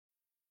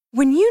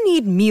When you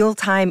need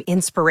mealtime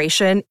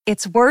inspiration,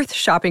 it's worth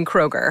shopping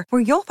Kroger,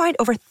 where you'll find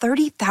over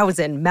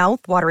 30,000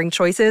 mouth-watering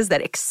choices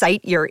that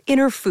excite your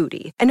inner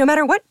foodie. And no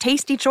matter what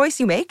tasty choice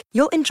you make,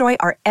 you'll enjoy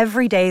our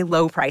everyday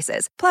low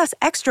prices, plus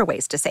extra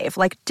ways to save,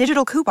 like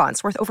digital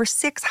coupons worth over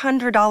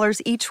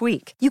 $600 each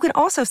week. You can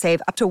also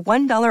save up to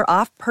 $1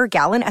 off per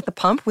gallon at the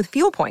pump with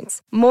fuel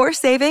points. More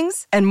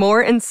savings and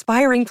more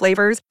inspiring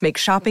flavors make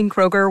shopping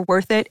Kroger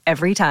worth it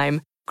every time.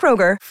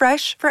 Kroger,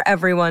 fresh for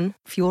everyone.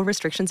 Fuel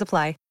restrictions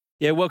apply.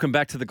 Yeah, welcome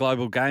back to the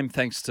Global Game.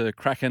 Thanks to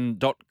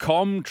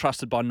Kraken.com,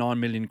 trusted by 9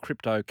 million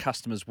crypto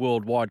customers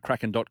worldwide.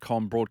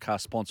 Kraken.com,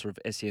 broadcast sponsor of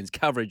SEN's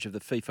coverage of the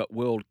FIFA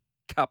World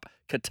Cup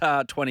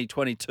Qatar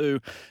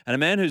 2022. And a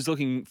man who's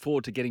looking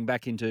forward to getting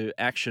back into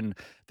action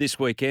this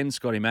weekend,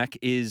 Scotty Mack,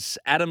 is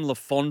Adam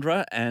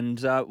Fondre and,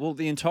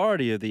 the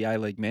entirety of the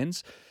A-League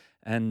men's.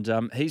 And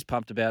he's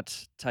pumped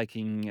about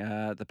taking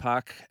the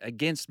park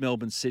against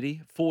Melbourne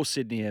City for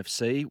Sydney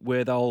FC,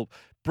 where they'll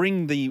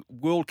bring the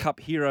World Cup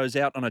heroes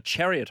out on a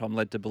chariot, I'm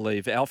led to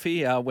believe,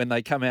 Alfie, when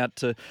they come out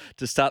to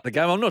start the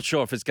game. I'm not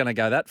sure if it's going to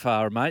go that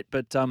far, mate,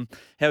 but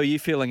how are you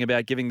feeling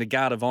about giving the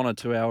guard of honour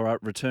to our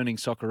returning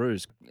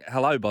Socceroos?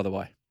 Hello, by the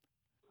way.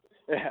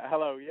 Yeah,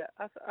 hello. Yeah,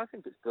 I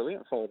think it's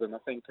brilliant for them. I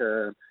think,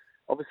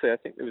 obviously, I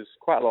think there was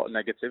quite a lot of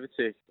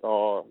negativity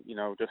or,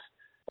 just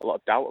a lot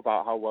of doubt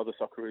about how well the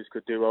Socceroos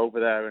could do over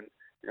there. And,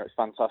 it's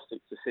fantastic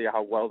to see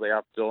how well they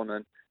have done.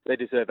 And they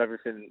deserve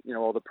everything,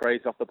 all the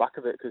praise off the back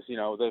of it because,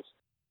 they've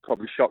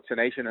probably shocked a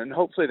nation. And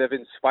hopefully they've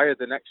inspired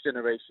the next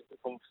generation to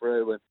come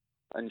through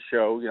and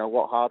show,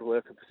 what hard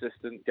work and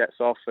persistence gets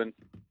off. And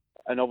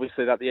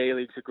obviously that the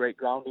A-League's a great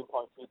grounding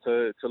point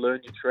for you to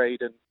learn your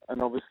trade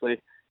and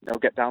obviously,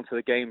 get down to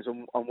the games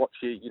and watch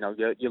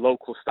your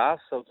local stars,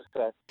 so to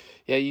say.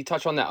 Yeah, you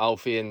touch on that,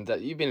 Alfie, and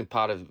that you've been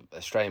part of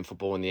Australian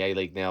football in the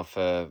A-League now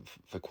for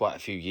quite a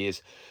few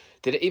years.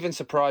 Did it even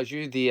surprise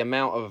you the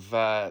amount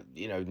of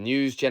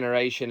news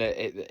generation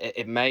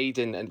it made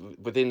and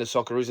within the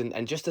Socceroos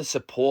and just the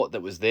support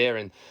that was there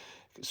and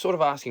sort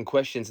of asking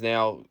questions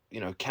now,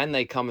 can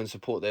they come and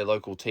support their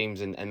local teams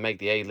and make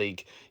the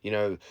A-League,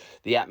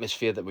 the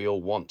atmosphere that we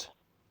all want?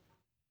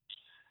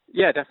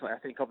 Yeah, definitely. I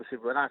think obviously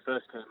when I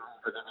first came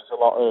over, there was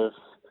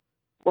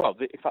a lot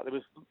of, in fact,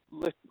 there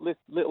was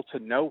little to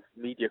no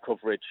media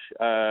coverage.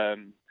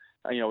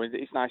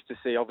 It's nice to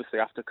see, obviously,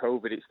 after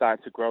COVID, it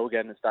started to grow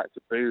again and started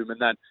to boom. And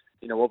then,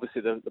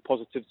 obviously, the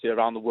positivity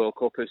around the World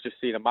Cup has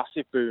just seen a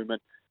massive boom.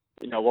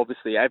 And,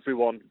 obviously,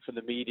 everyone from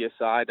the media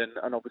side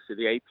and obviously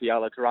the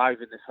APL are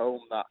driving this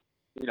home that,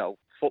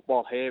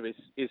 football here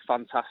is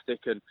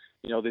fantastic. And,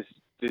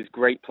 there's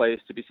great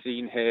players to be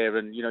seen here.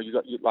 And, you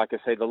got, like I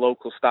say, the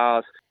local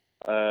stars,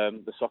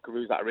 the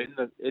Socceroos that are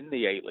in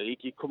the A-League.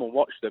 You come and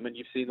watch them and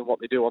you've seen what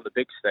they do on the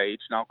big stage.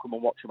 Now come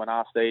and watch them on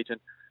our stage and,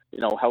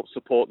 help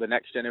support the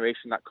next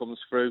generation that comes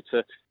through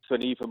to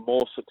an even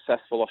more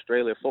successful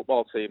Australia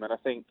football team. And I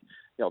think,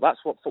 that's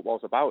what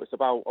football's about. It's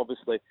about,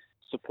 obviously,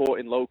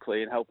 supporting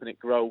locally and helping it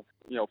grow,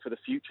 for the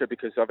future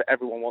because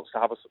everyone wants to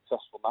have a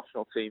successful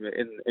national team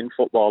in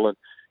football. And,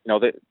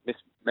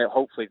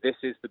 hopefully this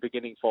is the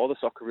beginning for the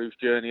Socceroos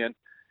journey and,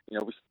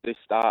 they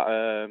start,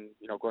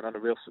 going on a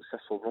real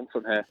successful run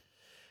from here.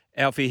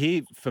 Alfie,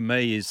 here for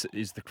me is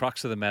the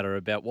crux of the matter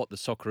about what the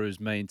Socceroos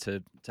mean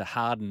to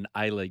harden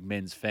A-League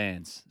men's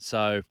fans.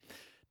 So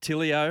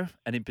Tilio,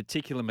 and in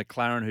particular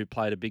McLaren, who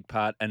played a big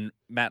part, and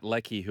Matt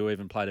Leckie, who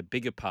even played a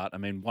bigger part. I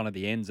mean, one of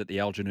the ends at the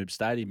Al Janoub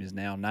Stadium is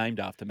now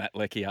named after Matt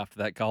Leckie after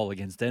that goal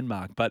against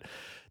Denmark. But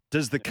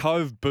does the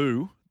Cove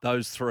boo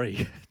those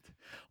three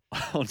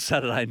on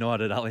Saturday night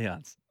at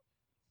Allianz?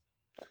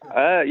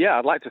 Yeah,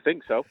 I'd like to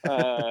think so.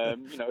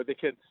 They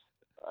can,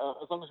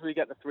 as long as we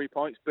get the 3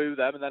 points, boo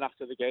them, and then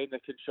after the game they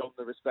can show them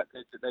the respect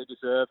that they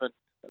deserve and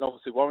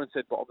obviously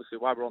warranted. But obviously,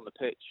 while we're on the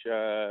pitch,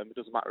 it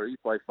doesn't matter who you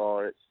play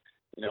for. It's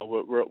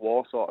we're at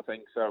war sort of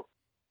thing. So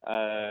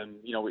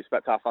we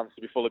expect our fans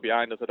to be fully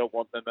behind us. I don't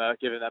want them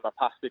giving them a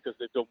pass because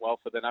they've done well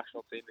for the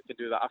national team. They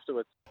can do that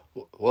afterwards.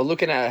 Well,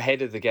 looking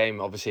ahead of the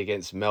game, obviously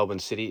against Melbourne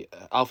City,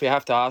 Alfie, I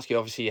have to ask you.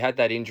 Obviously, you had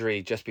that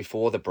injury just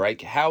before the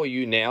break. How are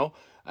you now?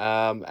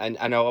 And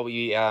I know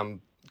we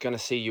going to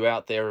see you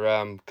out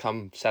there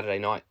come Saturday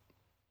night.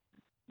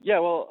 Yeah,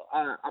 well,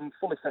 I'm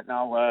fully fit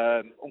now.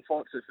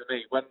 Unfortunately for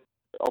me, when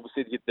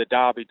obviously the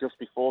derby just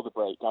before the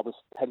break, I was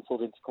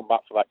penciled in to come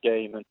back for that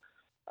game and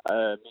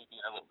maybe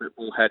a little bit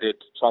bullheaded,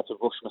 tried to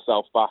rush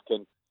myself back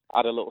and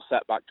had a little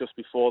setback just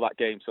before that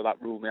game, so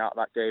that ruled me out of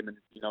that game. And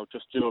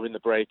just during the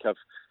break,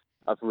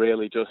 I've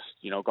really just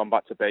gone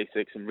back to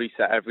basics and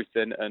reset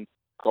everything and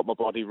got my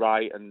body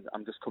right, and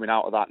I'm just coming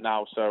out of that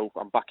now. So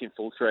I'm back in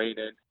full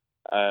training,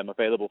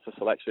 available for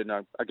selection.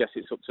 I guess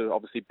it's up to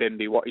obviously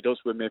Bimby what he does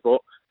with me,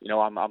 but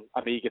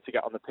I'm eager to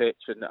get on the pitch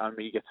and I'm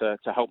eager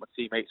to help my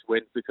teammates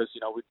win because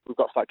we've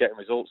got to start getting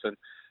results, and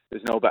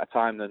there's no better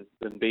time than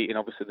beating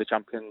obviously the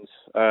champions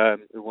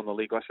who won the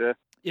league last year.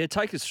 Yeah,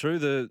 take us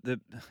through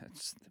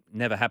it's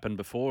never happened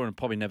before and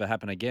probably never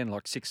happen again.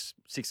 Like six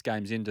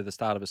games into the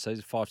start of a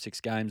season,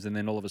 5-6 games, and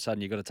then all of a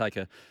sudden you've got to take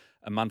a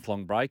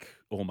month-long break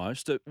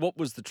almost. What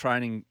was the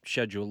training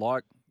schedule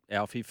like?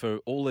 Alfie, for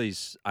all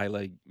these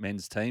A-League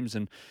men's teams,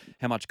 and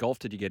how much golf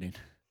did you get in?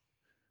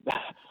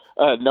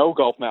 No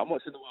golf, mate. I'm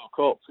watching the World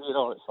Cup. You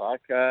know what it's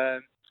like.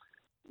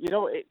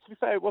 To be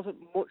fair, it wasn't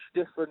much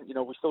different.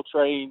 We still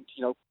trained,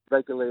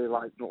 regularly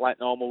like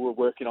normal. We're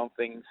working on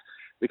things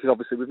because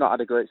obviously we've not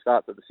had a great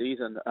start to the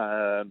season.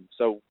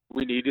 So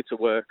we needed to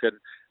work and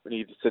we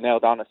needed to nail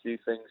down a few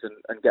things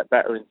and get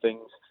better in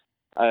things.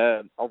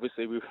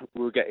 Obviously we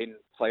were getting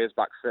players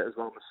back fit as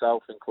well,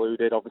 myself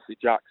included. Obviously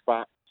Jack's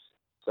back.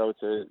 So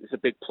it's a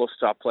big plus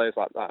to have players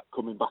like that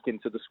coming back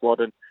into the squad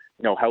and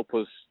help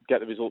us get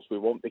the results we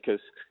want because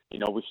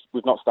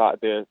we've not started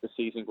the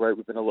season great.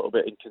 We've been a little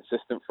bit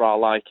inconsistent for our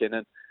liking,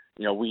 and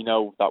we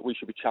know that we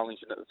should be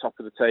challenging at the top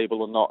of the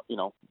table and not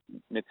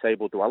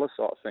mid-table dweller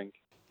sort of thing.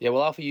 Yeah,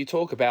 well, Alfie, you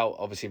talk about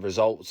obviously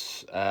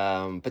results,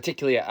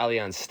 particularly at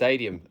Allianz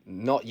Stadium,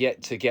 not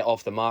yet to get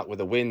off the mark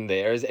with a win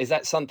there. Is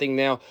that something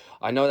now?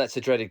 I know that's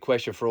a dreaded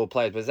question for all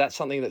players, but is that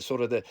something that's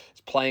sort of is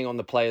playing on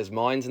the players'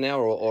 minds now,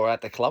 or at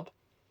the club?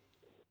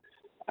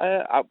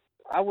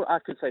 I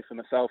could say for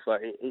myself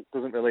that it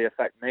doesn't really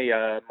affect me.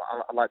 I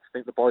like to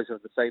think the boys are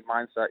of the same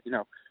mindset.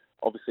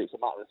 Obviously it's a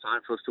matter of time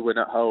for us to win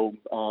at home.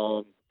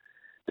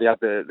 They had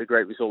the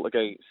great result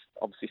against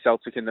obviously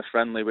Celtic in the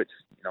friendly, which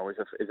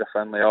is a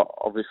friendly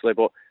obviously,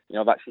 but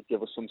that should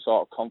give us some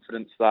sort of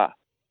confidence that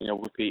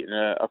we've beaten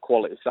a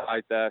quality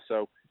side there.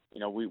 So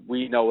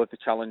we know of the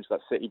challenge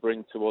that City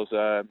bring to us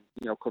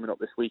coming up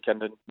this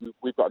weekend, and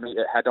we've got to meet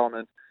it head on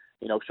and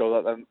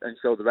show that and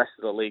show the rest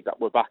of the league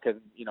that we're back and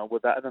we're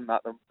better than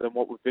that than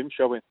what we've been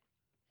showing.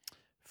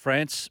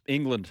 France,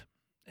 England.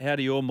 How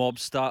do your mob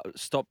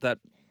stop that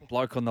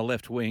bloke on the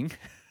left wing?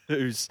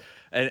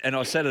 And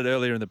I said it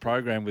earlier in the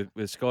program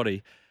with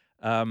Scotty.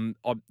 I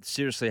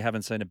seriously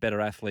haven't seen a better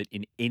athlete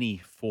in any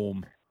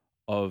form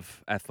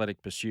of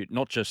athletic pursuit,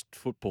 not just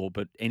football,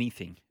 but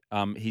anything.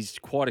 He's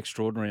quite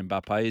extraordinary,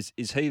 Mbappe.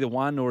 Is he the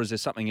one, or is there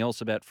something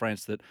else about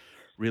France that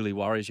really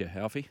worries you,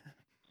 Alfie?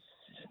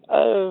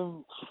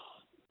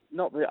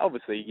 Not really.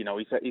 Obviously,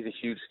 he's a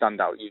huge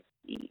standout.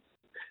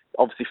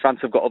 Obviously, France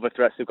have got other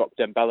threats. They've got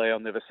Dembele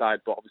on the other side,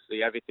 but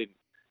obviously everything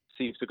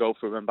seems to go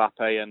through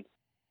Mbappe. And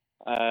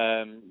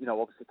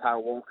obviously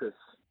Kyle Walker's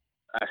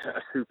a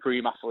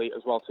supreme athlete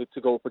as well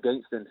to go up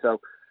against him.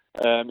 So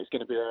it's going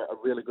to be a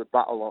really good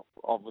battle,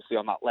 obviously,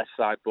 on that left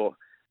side. But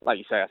like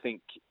you say, I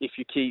think if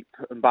you keep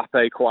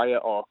Mbappe quiet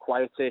or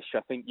quietish,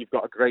 I think you've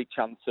got a great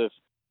chance of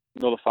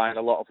nullifying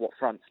a lot of what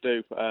France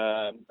do.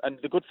 And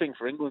the good thing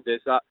for England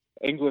is that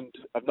England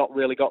have not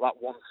really got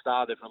that one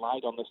star they've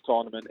relied on this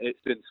tournament.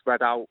 It's been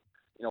spread out,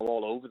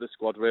 all over the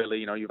squad, really.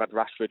 You've had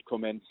Rashford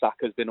come in,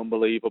 Saka's been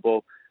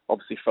unbelievable.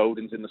 Obviously,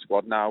 Foden's in the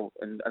squad now,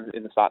 and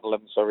in the starting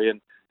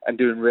 11, and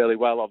doing really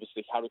well.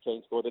 Obviously, Harry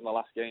Kane scored in the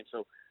last game.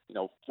 So,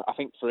 I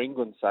think for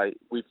England's side,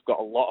 we've got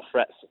a lot of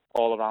threats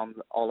all around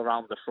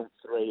the front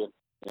three.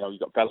 And,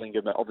 you've got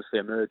Bellingham obviously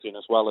emerging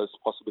as well as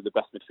possibly the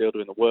best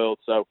midfielder in the world.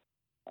 So,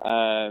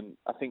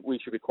 I think we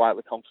should be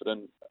quietly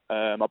confident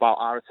about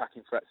our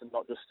attacking threats and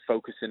not just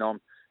focusing on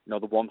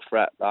the one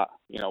threat that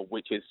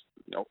which is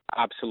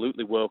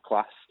absolutely world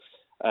class,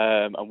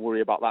 and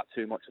worry about that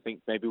too much. I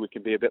think maybe we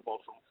can be a bit more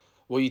fun.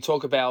 Well, you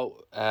talk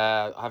about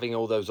having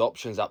all those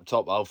options up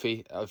top,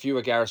 Alfie. If you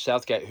were Gareth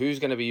Southgate, who's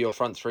going to be your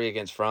front three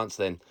against France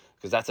then?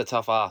 Because that's a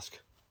tough ask.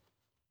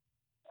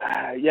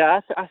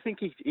 I think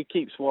he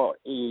keeps what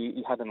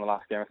he had in the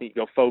last game. I think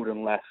you go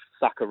Foden left,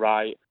 Saka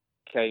right,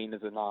 Kane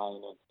as a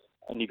 9,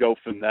 and you go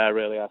from there,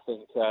 really. I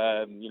think,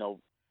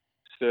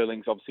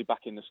 Sterling's obviously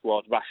back in the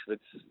squad.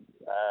 Rashford's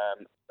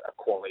a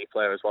quality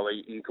player as well.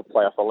 He could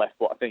play off the left,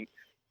 but I think,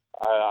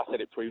 I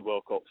said it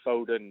pre-World Cup,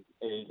 Foden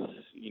is,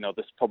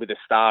 there's probably the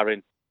star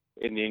in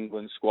the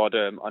England squad.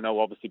 I know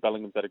obviously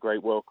Bellingham's had a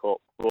great World Cup,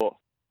 but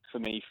for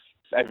me,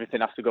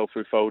 everything has to go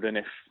through Foden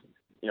if,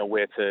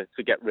 we're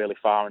to get really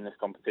far in this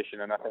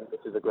competition. And I think this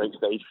is a great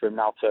stage for him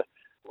now to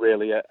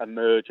really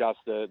emerge as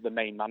the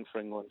main man for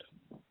England.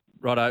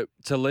 Righto,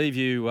 to leave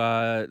you,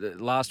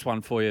 last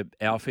one for you,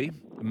 Alfie,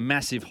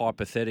 massive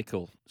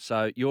hypothetical.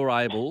 So you're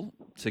able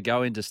to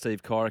go into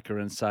Steve Corica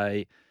and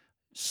say,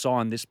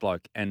 sign this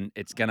bloke, and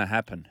it's going to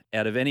happen.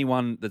 Out of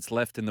anyone that's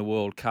left in the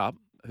World Cup,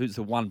 who's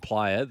the one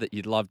player that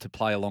you'd love to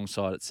play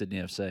alongside at Sydney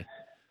FC?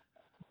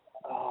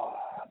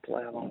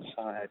 Play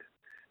alongside.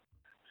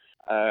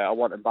 I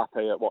want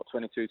Mbappe at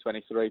 22,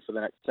 23 for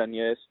the next 10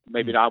 years.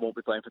 Maybe I won't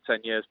be playing for 10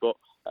 years, but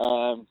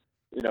for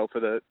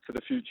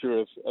the future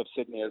of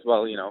Sydney as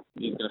well. He's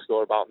going to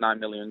score about 9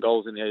 million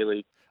goals in the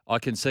A-League. I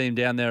can see him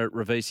down there at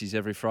Ravisi's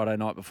every Friday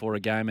night before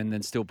a game, and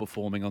then still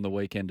performing on the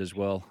weekend as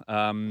well.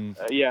 I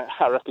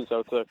reckon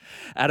so too.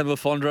 Adam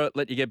Fondre,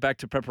 let you get back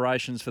to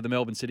preparations for the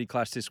Melbourne City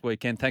Clash this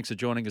weekend. Thanks for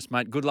joining us,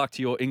 mate. Good luck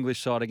to your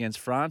English side against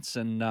France,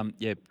 and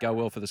go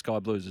well for the Sky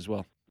Blues as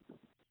well.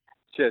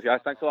 Cheers, guys.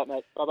 Thanks a lot,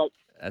 mate. Bye-bye.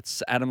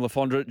 That's Adam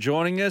Fondre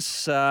joining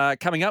us.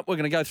 Coming up, we're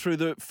going to go through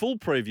the full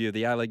preview of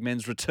the A-League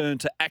men's return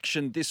to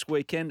action this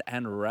weekend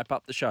and wrap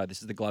up the show.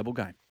 This is the Global Game.